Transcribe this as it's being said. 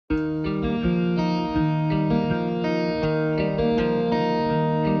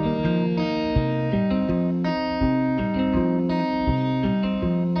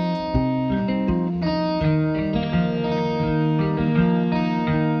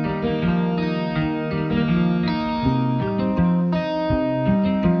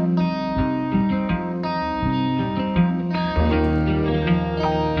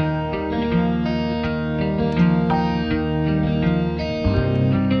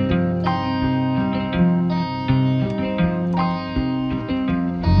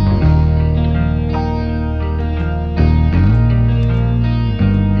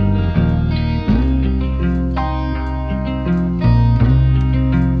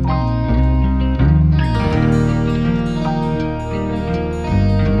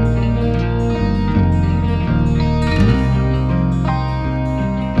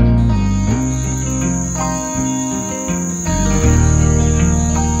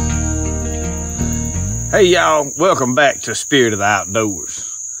Hey y'all, welcome back to Spirit of the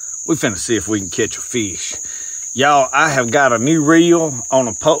Outdoors. We finna see if we can catch a fish. Y'all, I have got a new reel on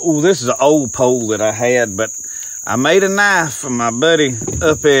a pole. This is an old pole that I had, but I made a knife for my buddy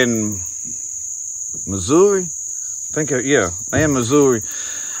up in Missouri. Yeah, in Missouri.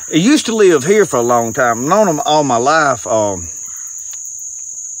 He used to live here for a long time. I've known him all my life,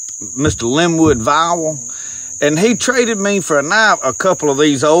 Mr. Linwood Vowell. And he traded me for a knife a couple of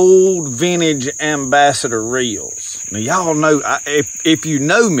these old vintage Ambassador reels. Now, y'all know, if you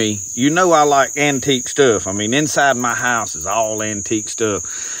know me, you know I like antique stuff. I mean, inside my house is all antique stuff.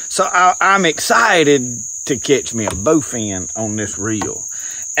 So I'm excited to catch me a bowfin on this reel.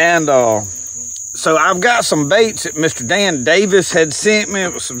 And so I've got some baits that Mr. Dan Davis had sent me.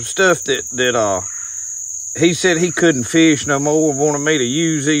 It was some stuff that he said he couldn't fish no more, wanted me to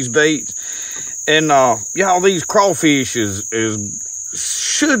use these baits. And y'all, these crawfish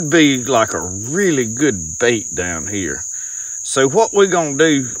should be like a really good bait down here. So what we're gonna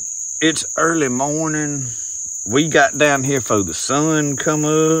do, it's early morning. We got down here before the sun come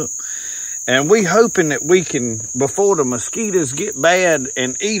up. And we hoping that we can, before the mosquitoes get bad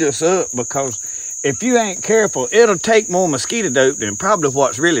and eat us up, because if you ain't careful, it'll take more mosquito dope than probably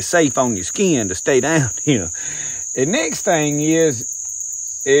what's really safe on your skin to stay down here. The next thing is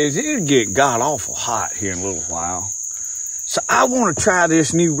it'll get god awful hot here in a little while. So I want to try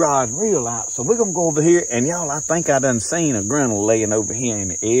this new rod and reel out. So we're going to go over here. And y'all, I think I done seen a Grennel laying over here in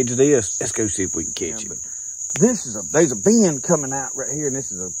the edge of this. Let's go see if we can catch it. There's a bend coming out right here. And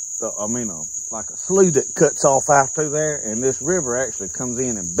this is like a slough that cuts off out through there. And this river actually comes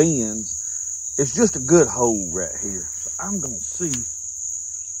in and bends. It's just a good hole right here. So I'm going to see.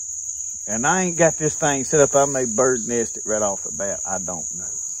 And I ain't got this thing set up. I may bird nest it right off the bat. I don't know.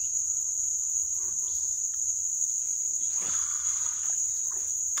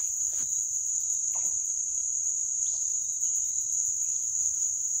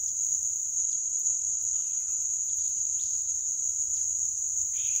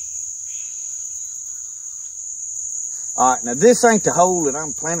 All right, now this ain't the hole that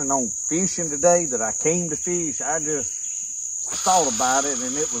I'm planning on fishing today, that I came to fish. I just thought about it,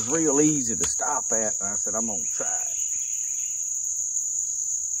 and it was real easy to stop at, and I said, I'm gonna try it.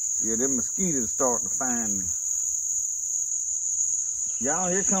 Yeah, them mosquitoes starting to find me. Y'all,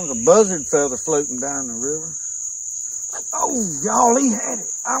 here comes a buzzard feather floating down the river. Oh, y'all, he had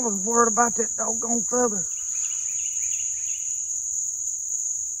it. I was worried about that doggone feather.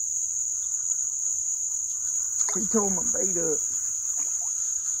 He tore my bait up.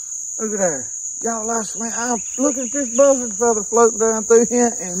 Look at that. Y'all, I was looking at this buzzard feather floating down through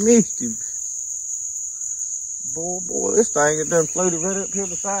here and missed him. Boy, this thing had done floated right up here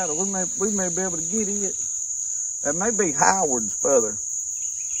beside it. We may be able to get it. That may be Howard's feather.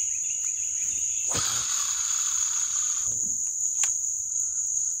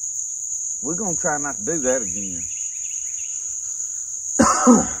 We're going to try not to do that again.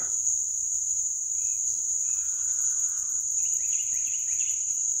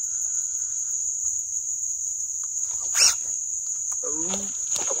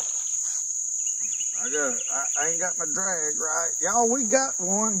 I ain't got my drag right. Y'all, we got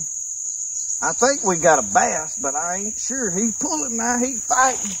one. I think we got a bass, but I ain't sure. He's pulling now. He's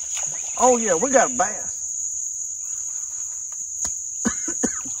fighting. Oh, yeah, we got a bass.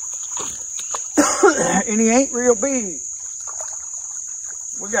 And he ain't real big.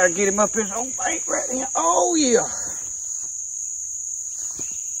 We got to get him up his own bank right here. Oh, yeah.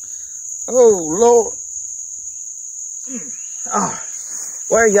 Oh, Lord.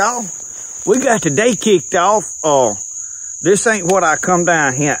 Well, y'all, we got the day kicked off. This ain't what I come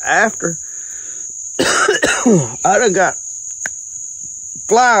down here after. I done got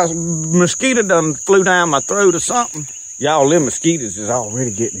flies, mosquito done flew down my throat or something. Y'all, them mosquitoes is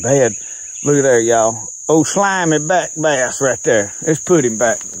already getting bad. Look at there, y'all. Oh, slimy back bass right there. Let's put him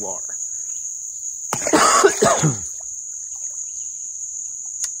back in the water.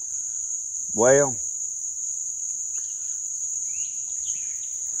 Well,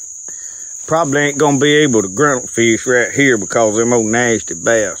 probably ain't gonna be able to Grennel fish right here because of them old nasty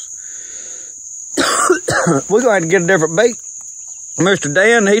bass. We're gonna have to get a different bait. Mr.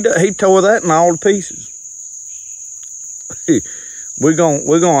 Dan, he tore that in all to pieces. We're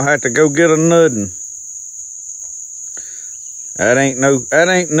gonna have to go get a nuddin. That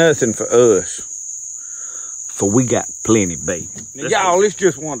ain't nothing for us. For we got plenty of bait. Y'all, it's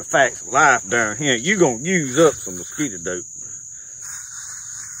just one of the facts of life down here. You gonna use up some mosquito dope.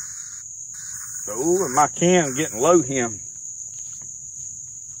 Oh, and my can's getting low here.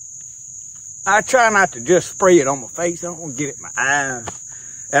 I try not to just spray it on my face. I don't want to get it in my eyes.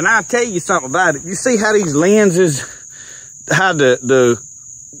 And I'll tell you something about it. You see how these lenses, how the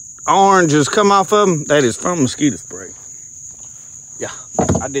oranges come off of them? That is from mosquito spray. Yeah,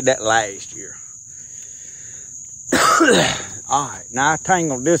 I did that last year. All right, now I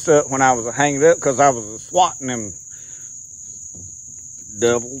tangled this up when I was hanging it up because I was swatting them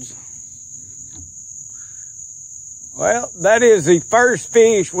devils. Well, that is the first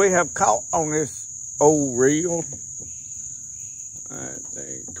fish we have caught on this old reel.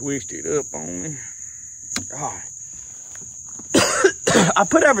 They twisted up on me. All right. I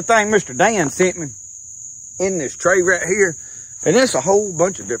put everything Mr. Dan sent me in this tray right here, and it's a whole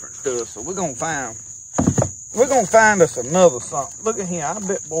bunch of different stuff. So we're gonna find us another something. Look at here. I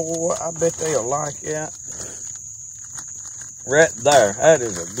bet they'll like that. Right there. That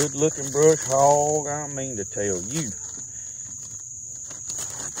is a good looking brush hog. I mean to tell you.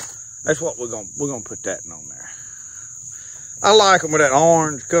 That's what we're gonna put that on there. I like them with that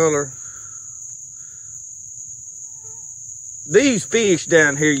orange color. These fish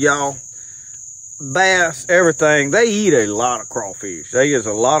down here, y'all, bass, everything, they eat a lot of crawfish. There is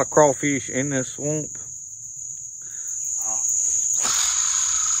a lot of crawfish in this swamp.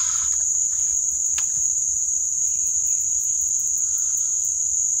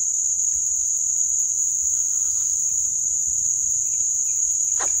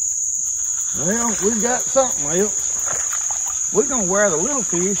 Well, we got something else. We're gonna wear the little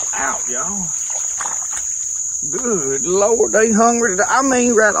fish out, y'all. Good Lord, they hungry today. I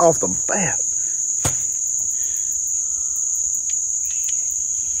mean, right off the bat.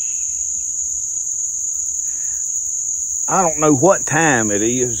 I don't know what time it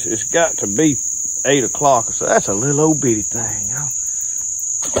is. It's got to be 8 o'clock. So that's a little old bitty thing, y'all.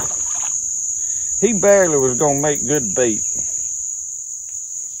 He barely was gonna make good bait.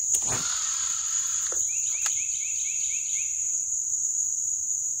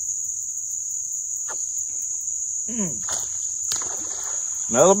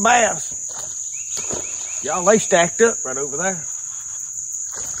 Another bass. Y'all, they stacked up right over there.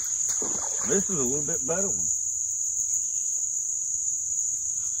 This is a little bit better one.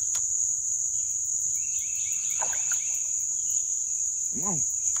 Come on.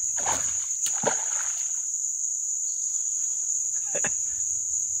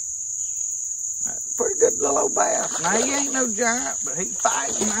 That's a pretty good little old bass. Now, he ain't no giant, but he's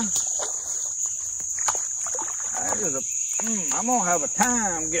fighting now. That is a... I'm gonna have a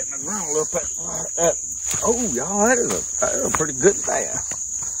time getting a Grennel up at oh, y'all, that is a pretty good bass.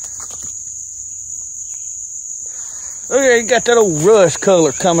 Look at, he got that old rust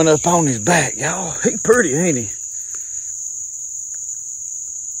color coming up on his back, y'all. He pretty, ain't he?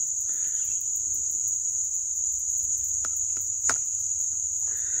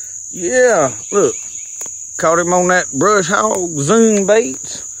 Yeah, look, caught him on that brush hog zoom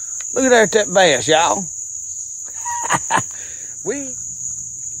baits. Look at that bass, y'all.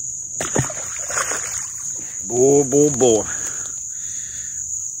 Boy.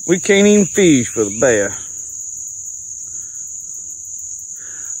 We can't even fish for the bass.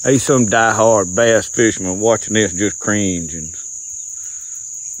 Ain't some die-hard bass fisherman watching this just cringing.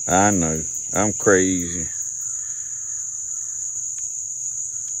 I know, I'm crazy.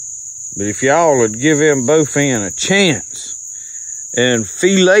 But if y'all would give him Bowfin a chance and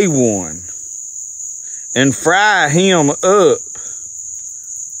fillet one and fry him up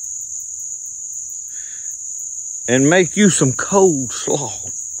and make you some coleslaw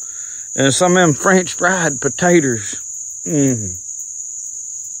and some of them French fried potatoes,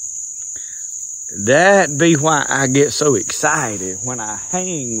 that'd be why I get so excited when I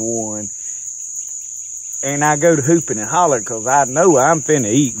hang one and I go to hooping and hollering, because I know I'm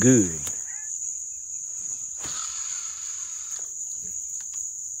finna eat good.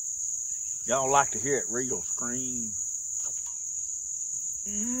 Y'all like to hear it reel scream?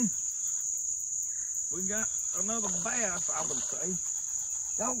 We got another bass, I would say.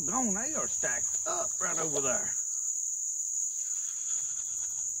 Doggone, they are stacked up right over there.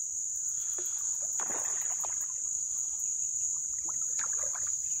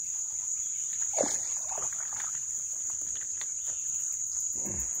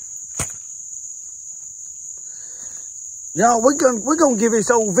 Y'all, we're gonna give this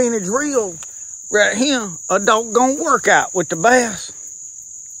old vintage reel right here a doggone workout with the bass.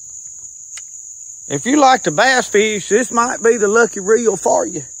 If you like to bass fish, this might be the lucky reel for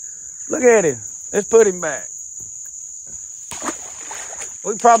you. Look at him. Let's put him back.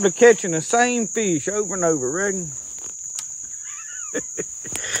 We're probably catching the same fish over and over, ready?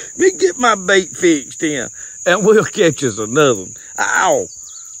 Let me get my bait fixed in, and we'll catch us another one. Ow!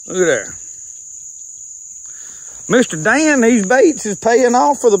 Look at there. Mr. Dan, these baits is paying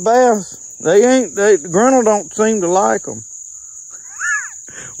off for the bass. Grennel don't seem to like them.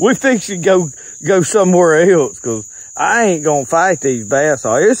 We fix to go somewhere else, because I ain't gonna fight these bass.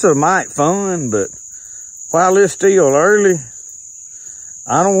 It's a mite fun, but while it's still early,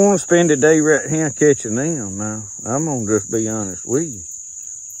 I don't want to spend the day right here catching them now. I'm gonna just be honest with you.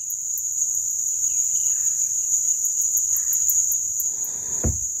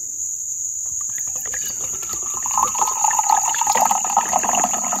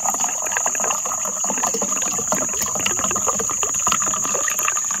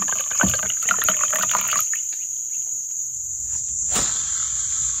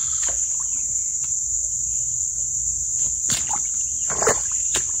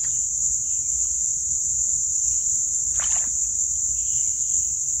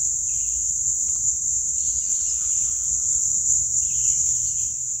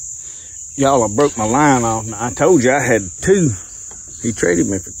 Y'all, I broke my line off. Now, I told you I had 2. He traded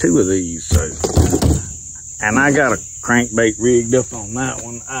me for 2 of these, so. And I got a crankbait rigged up on that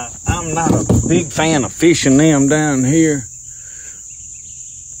one. I'm not a big fan of fishing them down here,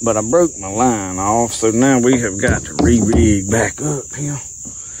 but I broke my line off, so now we have got to re-rig back up here.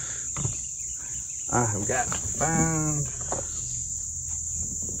 I have got to find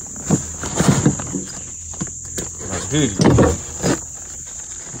my goodie.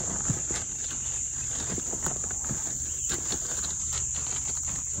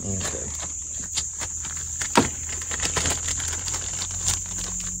 Okay.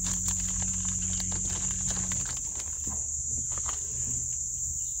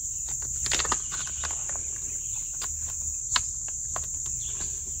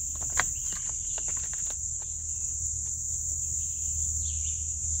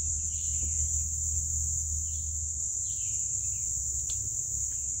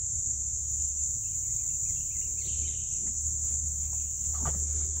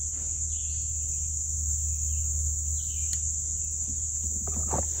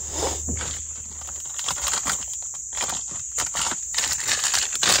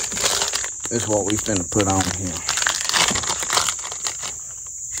 This is what we finna put on here.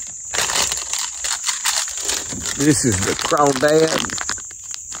 This is the crawdad.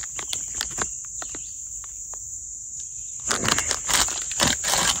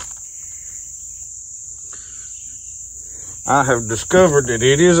 I have discovered that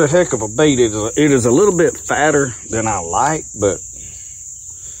it is a heck of a bait. It is a little bit fatter than I like, but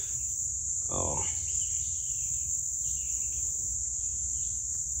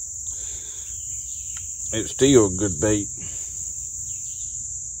it's still a good bait.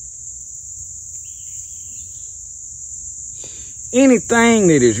 Anything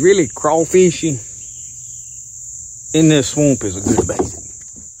that is really crawfishy in this swamp is a good bait.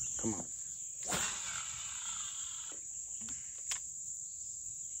 Come on.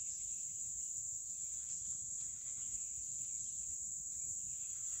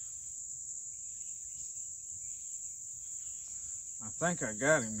 I think I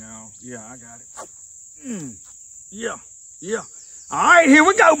got him now. Yeah, I got it. Yeah. All right, here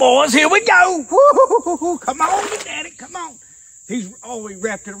we go, boys. Here we go. Woo-hoo-hoo-hoo. Come on, daddy. Come on. We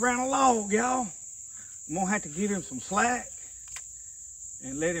wrapped it around a log, y'all. I'm gonna have to give him some slack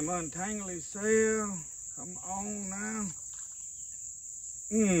and let him untangle himself. Come on now.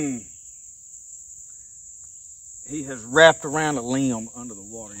 He has wrapped around a limb under the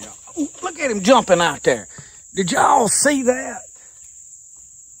water, y'all. Oh, look at him jumping out there. Did y'all see that?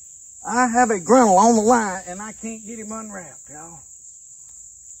 I have a Grennel on the line, and I can't get him unwrapped, y'all.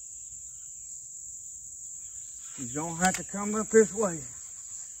 He's going to have to come up this way.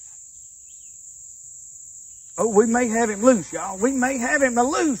 Oh, we may have him loose, y'all. We may have him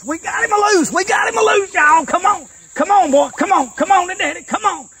loose. We got him loose. We got him loose, y'all. Come on. Come on, boy. Come on. Come on, daddy. Come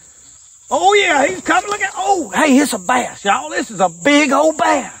on. Oh, yeah, he's coming. Look at, oh, hey, it's a bass, y'all. This is a big old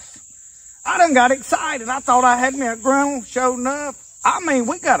bass. I done got excited. I thought I had me a Grennel, sure enough. I mean,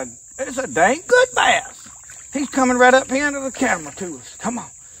 it's a dang good bass. He's coming right up here into the camera to us. Come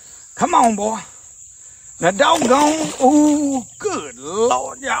on. Come on, boy. Now, doggone. Ooh, good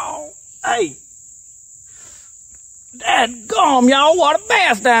Lord, y'all. Hey. Dadgum, y'all. What a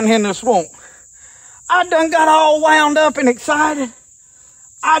bass down here in the swamp. I done got all wound up and excited.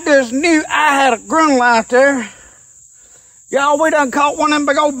 I just knew I had a Grennel out there. Y'all, we done caught one of them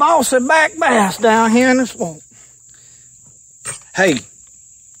big old bossy back bass down here in the swamp. Hey.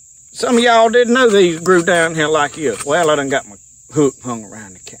 Some of y'all didn't know these grew down here like this. Well, I done got my hook hung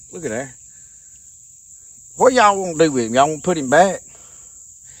around the cat. Look at there. What y'all want to do with him? Y'all want to put him back?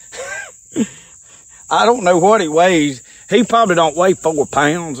 I don't know what he weighs. He probably don't weigh 4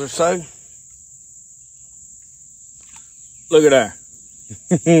 pounds or so. Look at that.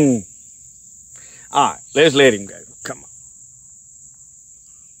 All right, let's let him go. Come on.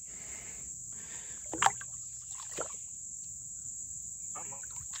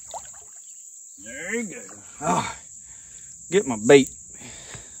 There you go. Oh, get my bait.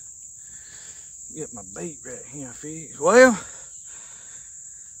 Get my bait right here, fish. Well,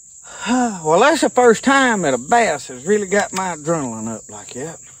 that's the first time that a bass has really got my adrenaline up like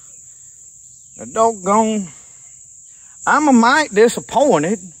that. The doggone, I'm a mite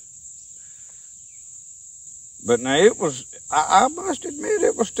disappointed. But now it was, I must admit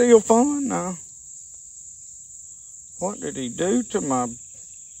it was still fun now. What did he do to my,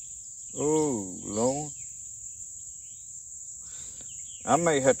 oh Lord. I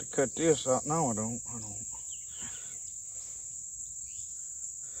may have to cut this out. No, I don't.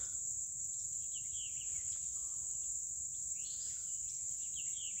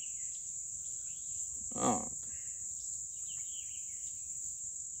 All right.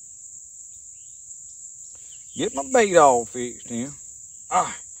 Get my bait all fixed here.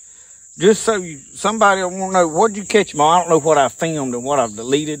 Just so somebody will want to know, what'd you catch them on? I don't know what I filmed and what I've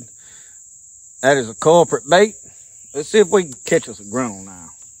deleted. That is a culprit bait. Let's see if we can catch us a Grennel now. I'm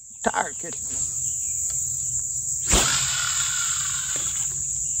tired of catching them.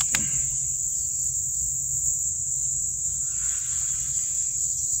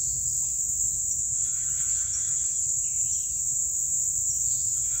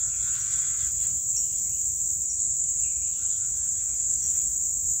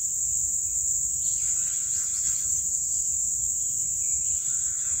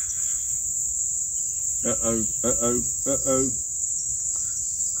 Uh-oh, uh-oh, uh-oh.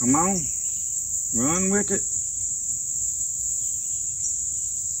 Come on. Run with it.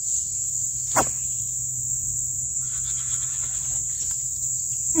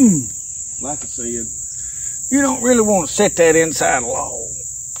 Like I said, you don't really want to set that inside a log.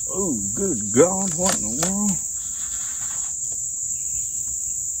 Oh, good God, what in the world?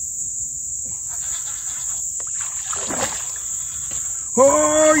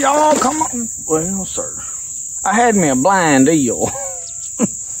 Oh, y'all, come on. Well, sir, I had me a blind eel.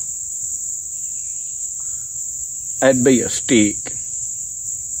 That'd be a stick.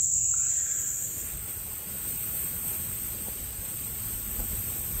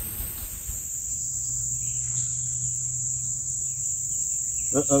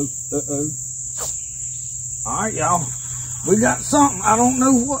 Uh-oh, uh-oh. All right, y'all. We got something. I don't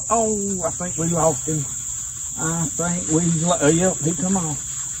know what. Oh, I think we lost him. I think we, yep, he come on.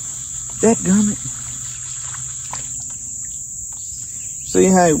 Dadgummit. See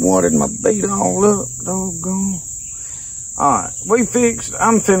how he watered my bait all up, doggone. Alright,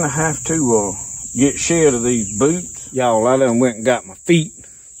 I'm finna have to get shed of these boots. Y'all, I done went and got my feet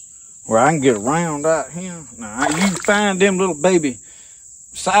where I can get around out here. Now, you can find them little baby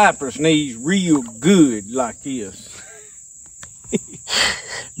cypress knees real good like this.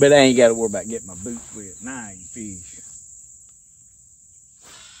 But I ain't got to worry about getting my boots wet. Now I can fish.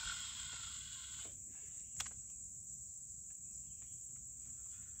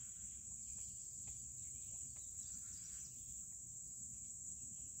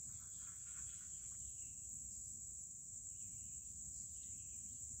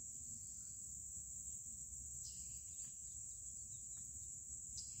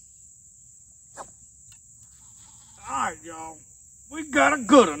 All right, y'all. We got a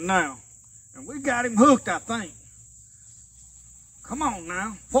good one now. And we got him hooked, I think. Come on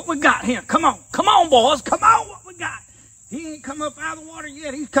now. What we got here? Come on. Come on, boys. Come on. What we got? He ain't come up out of the water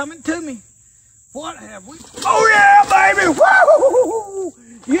yet. He's coming to me. What have we? Oh, yeah, baby.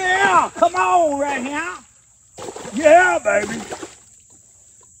 Woo! Yeah. Come on right here. Yeah, baby.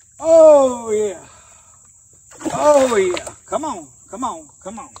 Oh, yeah. Oh, yeah. Come on. Come on.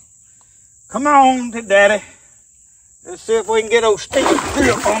 Come on. Come on to daddy. Let's see if we can get those sticks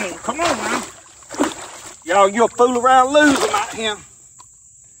grip on him. Come on now. Y'all, you'll fool around, lose them out here.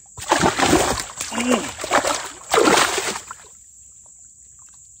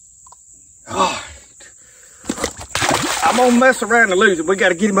 Oh. I'm gonna mess around and lose him. We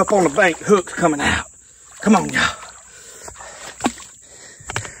gotta get him up on the bank. Hook's coming out. Come on, y'all.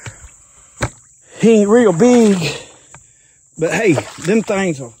 He ain't real big, but hey, them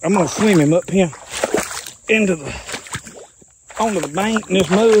things are, I'm gonna swim him up here onto the bank in this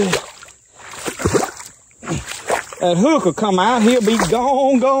mud. That hook will come out, he'll be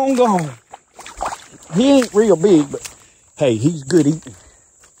gone, gone, gone. He ain't real big, but hey, he's good eating.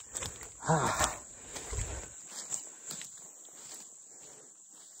 All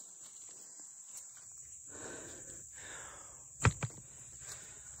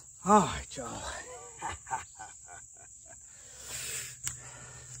right, y'all.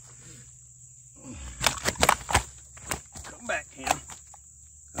 back here.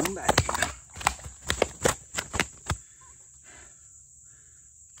 Come back here.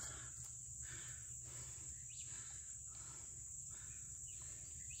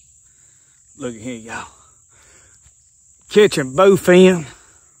 Look at here, y'all. Catching bowfin.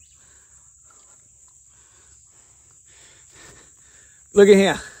 Look at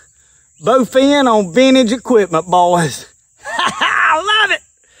here. Bowfin on vintage equipment, boys. I love it.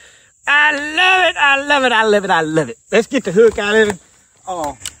 I love it. I love it. I love it. I love it. Let's get the hook out of it.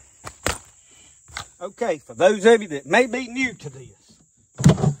 Oh. Okay, for those of you that may be new to this,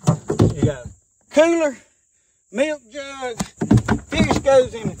 you got a cooler, milk jug, fish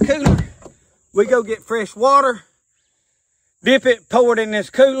goes in the cooler. We go get fresh water, dip it, pour it in this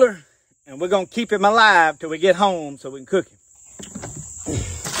cooler, and we're going to keep him alive till we get home so we can cook him.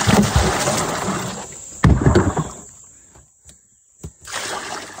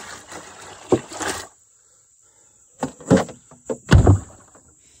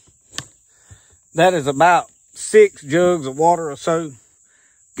 That is about 6 jugs of water or so.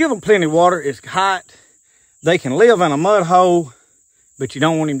 Give them plenty of water. It's hot. They can live in a mud hole, but you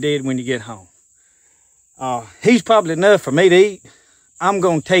don't want him dead when you get home. He's probably enough for me to eat. I'm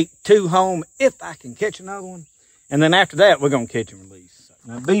going to take 2 home if I can catch another one. And then after that, we're going to catch and release.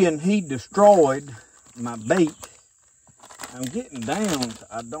 Now, being he destroyed my bait, I'm getting down to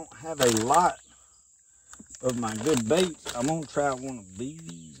I don't have a lot of my good baits. I'm going to try one of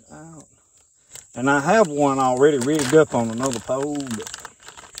these out. And I have one already rigged up on another pole, but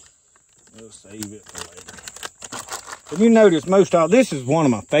we'll save it for later. And you notice this is one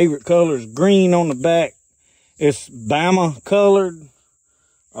of my favorite colors, green on the back. It's Bama colored.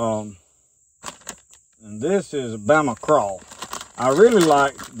 And this is Bama crawl. I really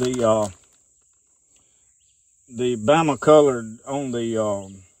like the Bama colored on the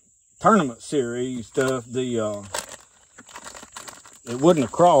tournament series stuff. It wasn't a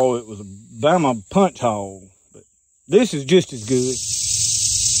crawl, it was a Bama punch hole. But this is just as good.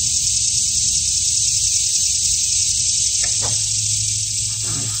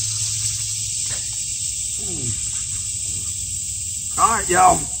 All right,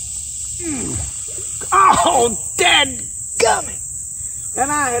 y'all. Oh, dadgummit.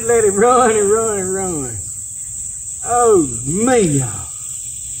 And I had let it run and run and run. Oh, me, y'all.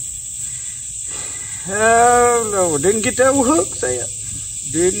 Oh, Lord. Didn't get that old hook set.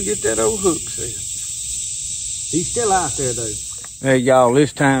 Didn't get that old hook set. He's still out there, though. Hey, y'all,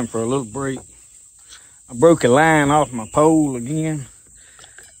 it's time for a little break. I broke a line off my pole again.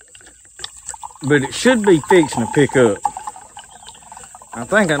 But it should be fixing to pick up. I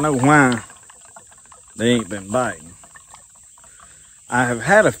think I know why they ain't been biting. I have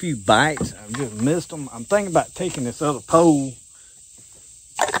had a few bites. I've just missed them. I'm thinking about taking this other pole.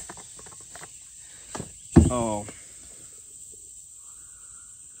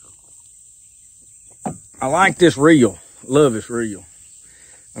 I like this reel. Love this reel.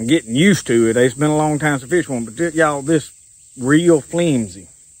 I'm getting used to it. It's been a long time since I fished one, but y'all, this reel flimsy.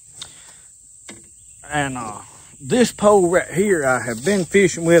 And this pole right here, I have been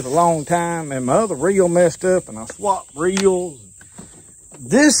fishing with a long time, and my other reel messed up, and I swapped reels.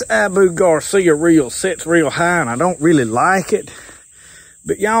 This Abu Garcia reel sets real high, and I don't really like it.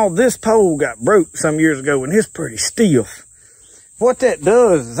 But y'all, this pole got broke some years ago, and it's pretty stiff. What that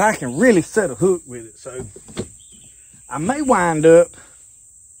does is I can really set a hook with it. So I may wind up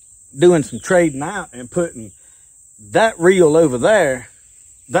doing some trading out and putting that reel over there.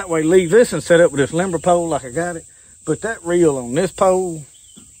 That way, leave this and set up with this limber pole like I got it. Put that reel on this pole.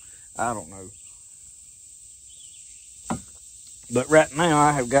 I don't know. But right now,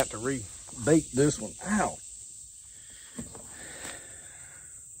 I have got to rebait this one out.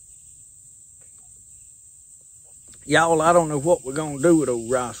 Y'all, I don't know what we're going to do with old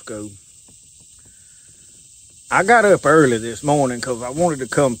Roscoe. I got up early this morning because I wanted to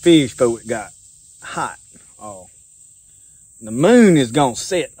come fish before it got hot. The moon is going to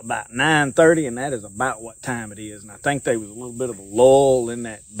set about 9:30, and that is about what time it is. And I think there was a little bit of a lull in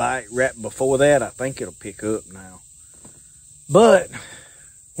that bite right before that. I think it'll pick up now. But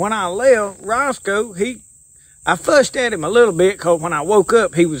when I left Roscoe, I fussed at him a little bit because when I woke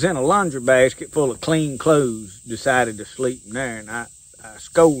up, he was in a laundry basket full of clean clothes, decided to sleep in there. And I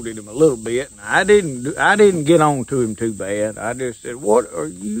scolded him a little bit. And I didn't get on to him too bad. I just said, "What are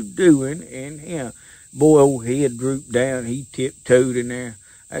you doing in here?" Boy, old head drooped down. He tiptoed in there.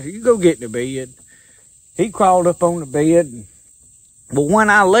 I said, "You go get in the bed." He crawled up on the bed. But when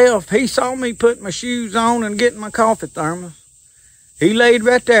I left, he saw me putting my shoes on and getting my coffee thermos. He laid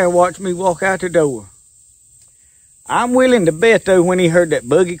right there and watched me walk out the door. I'm willing to bet, though, when he heard that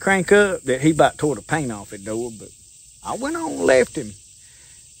buggy crank up, that he about tore the paint off the door. But I went on and left him.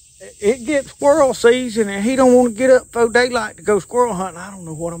 It gets squirrel season and he don't want to get up before daylight to go squirrel hunting. I don't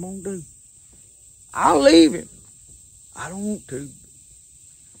know what I'm going to do. I'll leave him. I don't want to.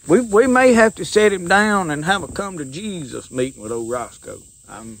 We may have to set him down and have a come to Jesus meeting with old Roscoe.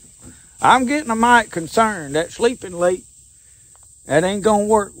 I'm getting a mite concerned. That sleeping late, that ain't going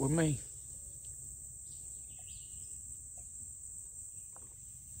to work with me.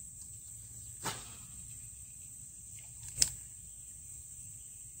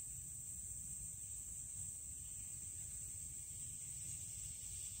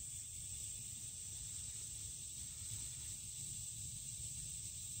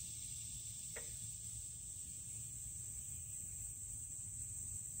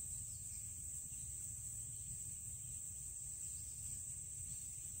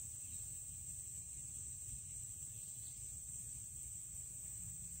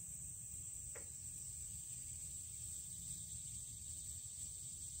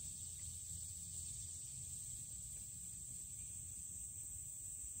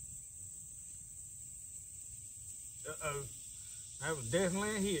 Uh-oh. That was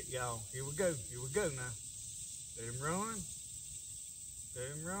definitely a hit, y'all. Here we go. Here we go now. Let him run. Let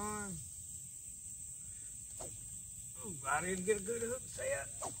him run. Ooh, I didn't get a good hook set.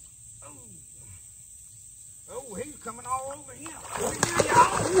 Oh, he's coming all over him.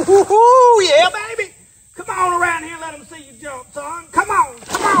 Y'all. Woo-hoo, yeah, baby. Come on around here and let him see you jump, son. Come on.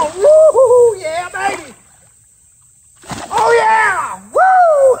 Come on. Woo-hoo, yeah, baby. Oh, yeah. Woo!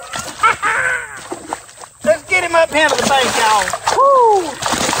 Let's get him up here to the bank, y'all. Woo!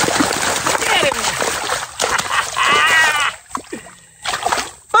 Get him.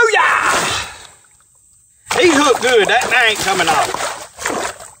 Booyah! He hooked good. That ain't coming off.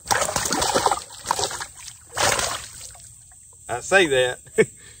 I say that.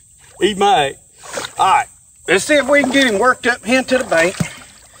 He might. All right. Let's see if we can get him worked up here to the bank.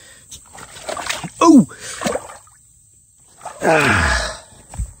 Ooh!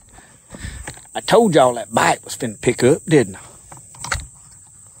 I told y'all that bite was finna pick up, didn't I?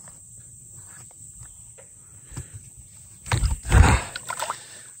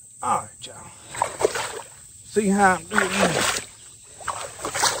 All right, y'all. See how I'm doing this.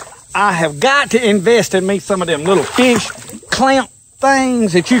 I have got to invest in me some of them little fish clamp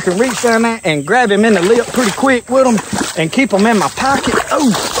things that you can reach down there and grab them in the lip pretty quick with them and keep them in my pocket.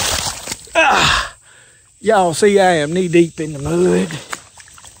 Oh, y'all see I am knee deep in the mud.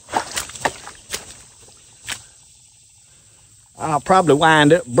 I'll probably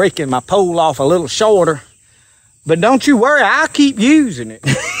wind up breaking my pole off a little shorter. But don't you worry, I'll keep using it.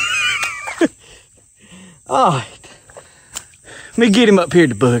 All right. Let me get him up here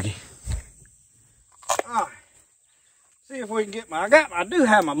to buggy. All right. See if we can get I do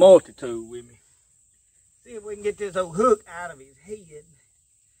have my multi-tool with me. See if we can get this old hook out of his head.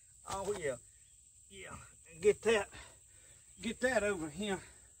 Oh, yeah. Yeah. And get that over here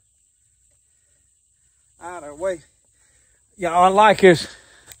out of the way. Yeah, I like this.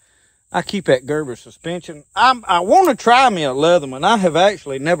 I keep that Gerber suspension. I want to try me a Leatherman. I have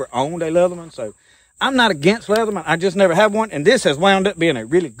actually never owned a Leatherman, so I'm not against Leatherman. I just never have one, and this has wound up being a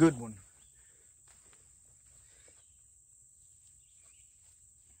really good one.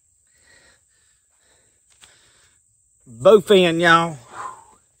 Bowfin, y'all.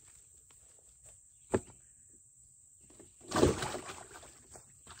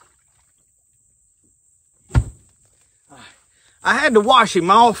 I had to wash him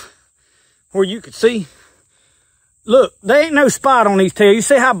off where you could see. Look, there ain't no spot on these tails. You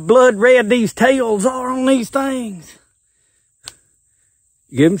see how blood red these tails are on these things?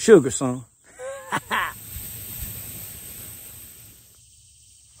 Give them sugar, son.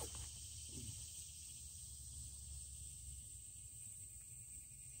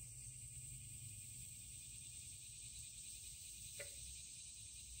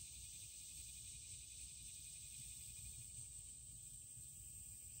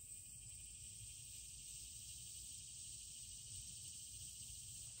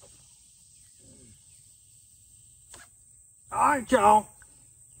 All right, y'all.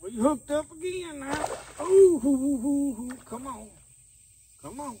 We hooked up again now. Ooh, come on.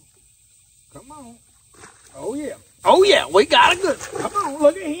 Come on. Come on. Oh, yeah. Oh, yeah, we got a good one. Come on,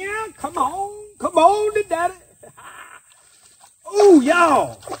 look at here. Come on. Come on, the daddy. Oh,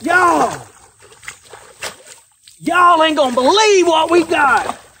 y'all. Y'all ain't gonna believe what we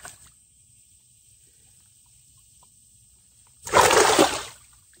got.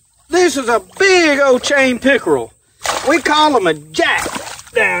 This is a big old chain pickerel. We call him a jack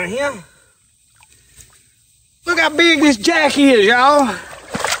down here. Look how big this jack is, y'all.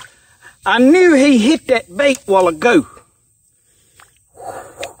 I knew he hit that bait a while ago.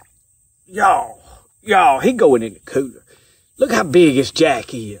 Y'all, he going in the cooler. Look how big his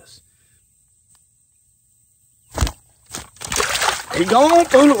jack is. He gonna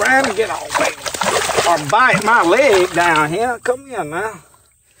fool around and get all bait. Or bite my leg down here. Come here now.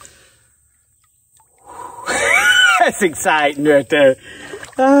 That's exciting right there.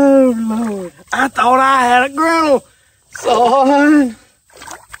 Oh, Lord. I thought I had a Grennel, son.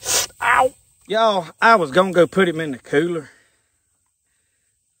 Ow. Y'all, I was going to go put him in the cooler.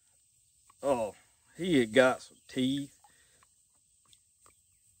 Oh, he had got some teeth.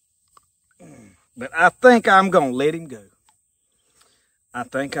 But I think I'm going to let him go. I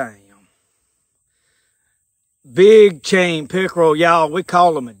think I am. Big chain pickerel, y'all. We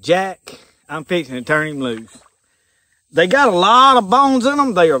call him a jack. I'm fixing to turn him loose. They got a lot of bones in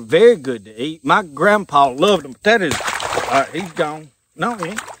them. They are very good to eat. My grandpa loved them. But that is, all right, he's gone. No, he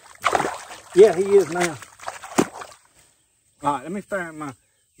ain't. Yeah, he is now. All right, let me find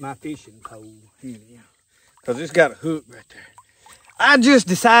my fishing pole here, because it's got a hook right there. I just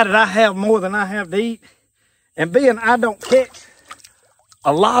decided I have more than I have to eat, and being I don't catch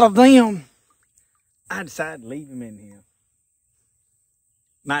a lot of them, I decided to leave them in here.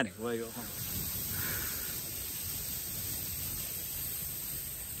 Might as well, huh?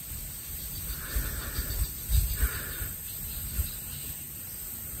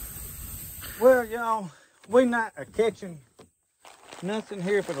 Well, y'all, we not catching nothing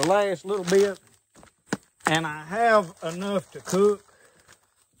here for the last little bit, and I have enough to cook.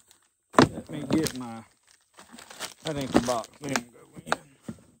 Let me get my, that ain't the box, let me go in.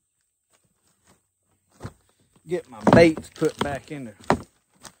 Get my baits put back into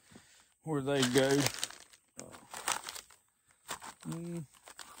where they go. That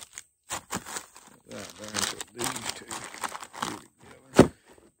there, put these two together.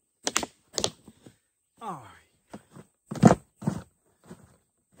 All right.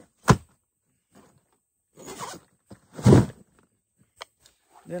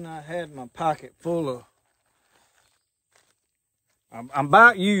 Then I had my pocket full of, I'm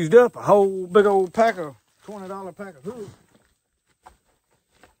about used up a whole big old pack of $20 pack of hooks.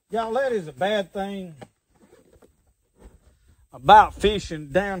 Y'all, that is a bad thing about fishing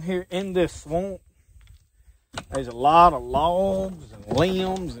down here in this swamp. There's a lot of logs and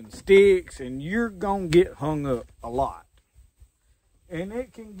limbs and sticks, and you're gonna get hung up a lot. And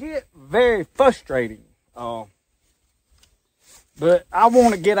it can get very frustrating. But I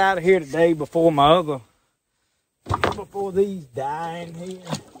want to get out of here today before before these die in here.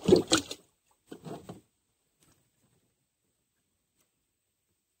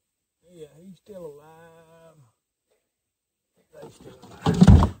 Yeah, he's still alive. They still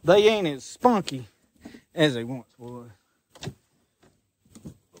alive. They ain't as spunky as they once was. But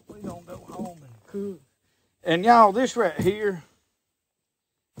we gonna go home and cook. And y'all, this right here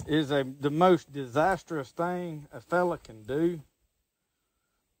is the most disastrous thing a fella can do.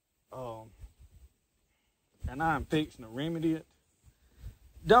 And I'm fixing to remedy it.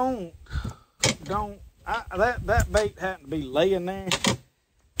 That bait happened to be laying there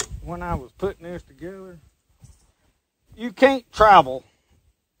when I was putting this together. You can't travel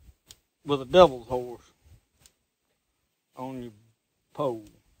with a devil's horse on your pole.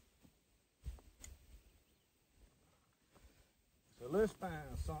 So let's find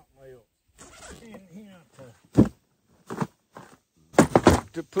something else in here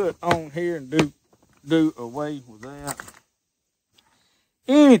to put on here and do away with that.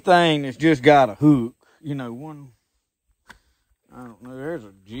 Anything that's just got a hook, you know, one, I don't know, there's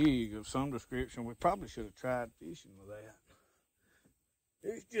a jig of some description. We probably should have tried fishing with that.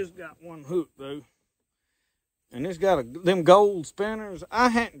 It's just got one hook though. And it's got them gold spinners. I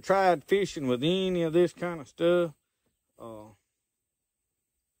hadn't tried fishing with any of this kind of stuff.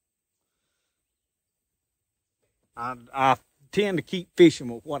 I tend to keep fishing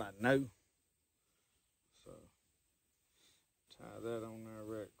with what I know. So, tie that on there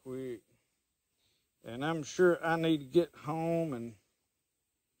right quick. And I'm sure I need to get home, and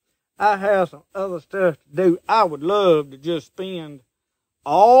I have some other stuff to do. I would love to just spend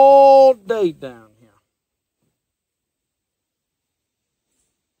all day down here.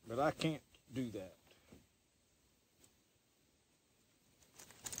 But I can't do that.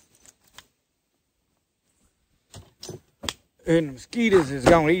 And the mosquitoes is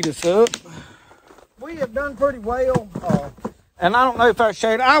going to eat us up. We have done pretty well. And I don't know if I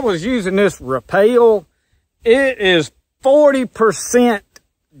showed, I was using this Repel. It is 40%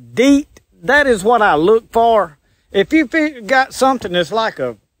 DEET. That is what I look for. If you got something that's like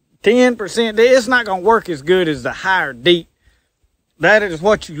a 10%, it's not going to work as good as the higher DEET. that is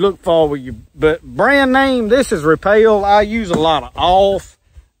what you look for with your, but brand name, this is Repel. I use a lot of off.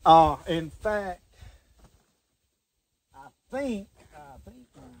 In fact, I think I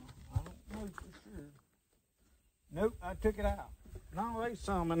don't know for sure. Nope, I took it out. No, there's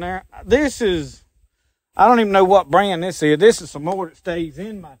some in there. This is, I don't even know what brand this is. This is some more that stays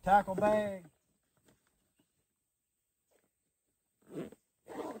in my tackle bag.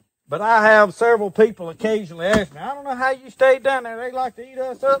 But I have several people occasionally ask me, I don't know how you stayed down there. They like to eat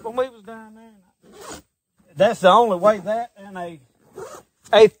us up when we was down there. That's the only way. That and a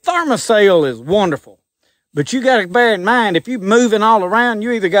thermosail is wonderful. But you got to bear in mind, if you're moving all around,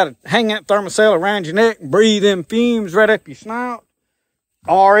 you either got to hang that thermosail around your neck and breathe them fumes right up your snout,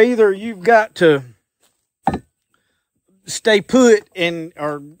 or either you've got to stay put and,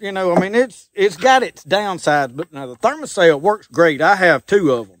 or, you know, I mean, it's got its downsides, but now the thermosail works great. I have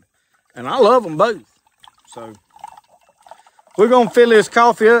 2 of them. And I love them both. So we're going to fill this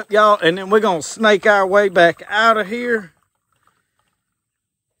coffee up, y'all, and then we're going to snake our way back out of here.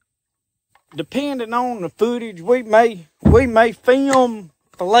 Depending on the footage, we may film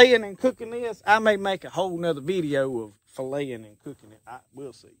filleting and cooking this. I may make a whole nother video of filleting and cooking it.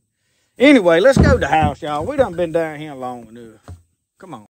 We'll see. Anyway, let's go to the house, y'all. We done been down here long enough. Come on.